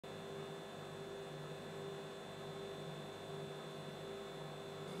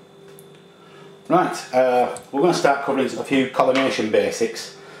Right, we're going to start covering a few collimation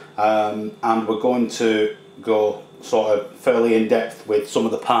basics, and we're going to go sort of fairly in depth with some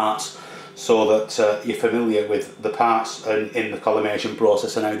of the parts so that you're familiar with the parts in the collimation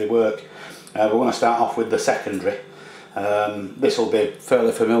process and how they work. We're going to start off with the secondary. This will be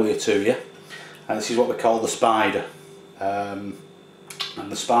fairly familiar to you. This is what we call the spider. And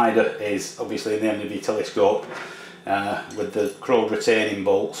the spider is obviously in the end of your telescope with the crowed retaining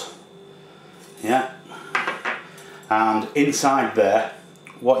bolts. Yeah, and inside there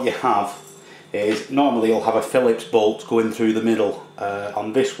what you have is, normally you'll have a Phillips bolt going through the middle.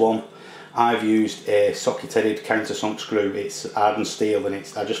 On this one I've used a socket-headed countersunk screw. It's hardened steel, and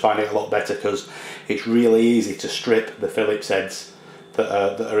I just find it a lot better because it's really easy to strip the Phillips heads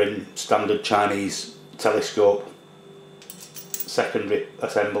that are in standard Chinese telescope secondary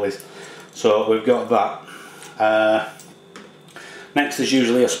assemblies. So we've got that. Next is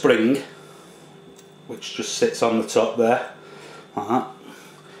usually a spring, which just sits on the top there, like that.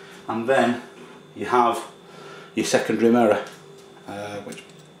 And then you have your secondary mirror, which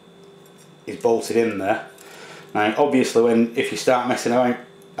is bolted in there. Now obviously if you start messing about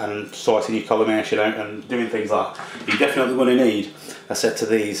and sorting your collimation out and doing things like that, you're definitely going to need a set of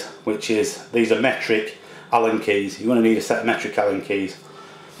these, which is, these are metric Allen keys. You're going to need a set of metric Allen keys.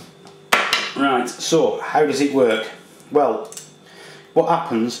 Right, so how does it work? Well, what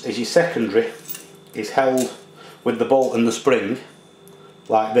happens is your secondary is held with the bolt and the spring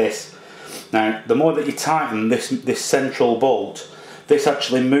like this. Now the more that you tighten this central bolt, this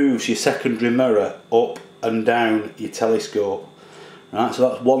actually moves your secondary mirror up and down your telescope. Right, so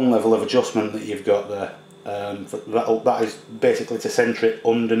that's one level of adjustment that you've got there. That is basically to centre it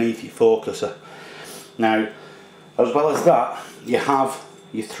underneath your focuser. Now, as well as that, you have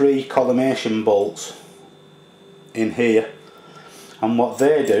your 3 collimation bolts in here, and what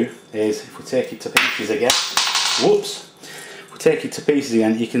they do is, if we take it to pieces again, whoops, if we take it to pieces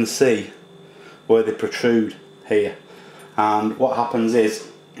again, you can see where they protrude here. And what happens is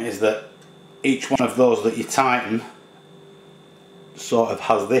that each one of those that you tighten sort of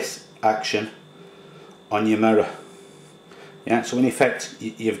has this action on your mirror. Yeah, so in effect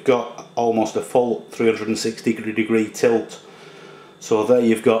you've got almost a full 360 degree tilt. So there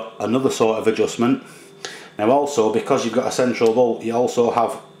you've got another sort of adjustment. Now also, because you've got a central bolt, you also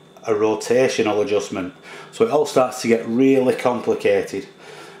have a rotational adjustment. So it all starts to get really complicated.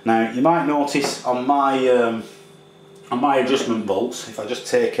 Now you might notice on my adjustment bolts, if I just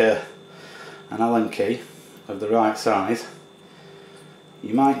take an Allen key of the right size,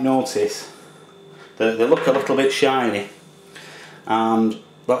 you might notice that they look a little bit shiny, and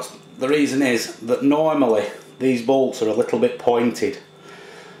that's the reason is that normally these bolts are a little bit pointed,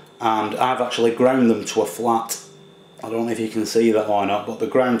 and I've actually ground them to a flat. I don't know if you can see that or not, but they're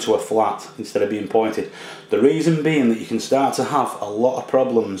ground to a flat instead of being pointed. The reason being that you can start to have a lot of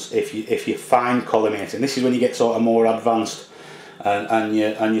problems if you fine collimating. This is when you get sort of more advanced and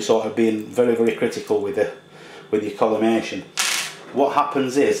you're sort of being very, very critical with your collimation. What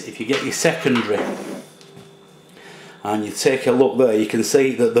happens is, if you get your secondary and you take a look there, you can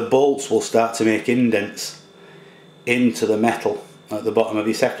see that the bolts will start to make indents into the metal at the bottom of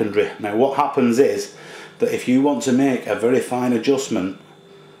your secondary. Now what happens is that if you want to make a very fine adjustment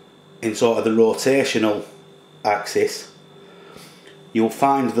in sort of the rotational axis, you'll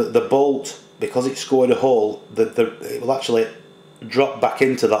find that the bolt, because it's scored a hole, it will actually drop back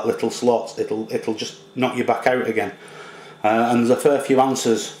into that little slot. It'll just knock you back out again. And there's a fair few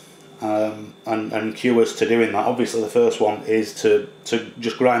answers and cures to doing that. Obviously the first one is to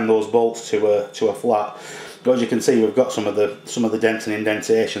just grind those bolts to a flat. But as you can see, we've got some of the dents and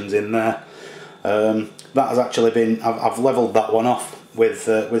indentations in there. That has actually been, I've levelled that one off with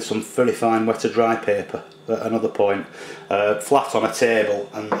some very fine wet or dry paper at another point, flat on a table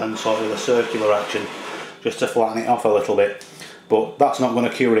and sort of a circular action just to flatten it off a little bit. But that's not going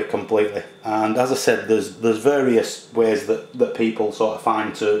to cure it completely. And as I said, there's various ways that people sort of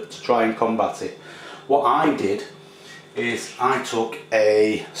find to try and combat it. What I did is I took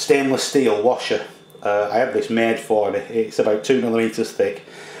a stainless steel washer. I had this made for me. It's about 2mm thick,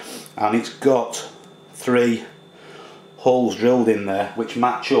 and it's got 3 holes drilled in there which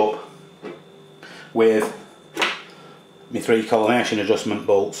match up with my 3 collimation adjustment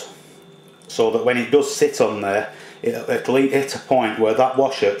bolts, so that when it does sit on there, it'll hit a point where that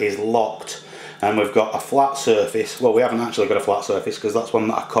washer is locked, and we've got a flat surface. Well, we haven't actually got a flat surface because that's one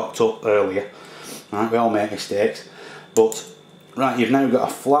that I cocked up earlier. Right, we all make mistakes, but right, you've now got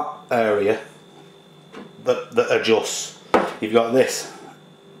a flat area that adjusts. You've got this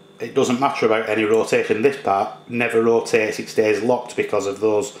it doesn't matter about any rotation. This part never rotates, it stays locked because of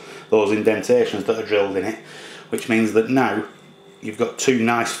those indentations that are drilled in it, which means that now you've got two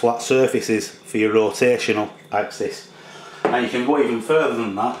nice flat surfaces for your rotational axis. And you can go even further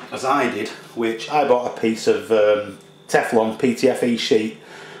than that, as I did, which I bought a piece of Teflon PTFE sheet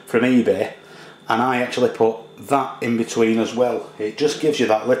from eBay, and I actually put that in between as well. It just gives you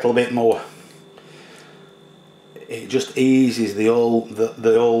that little bit more, it just eases the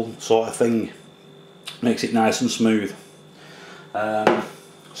whole sort of thing, makes it nice and smooth.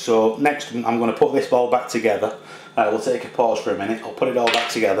 So next I'm going to put this all back together. We'll take a pause for a minute, I'll put it all back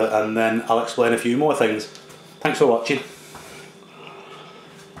together and then I'll explain a few more things. Thanks for watching.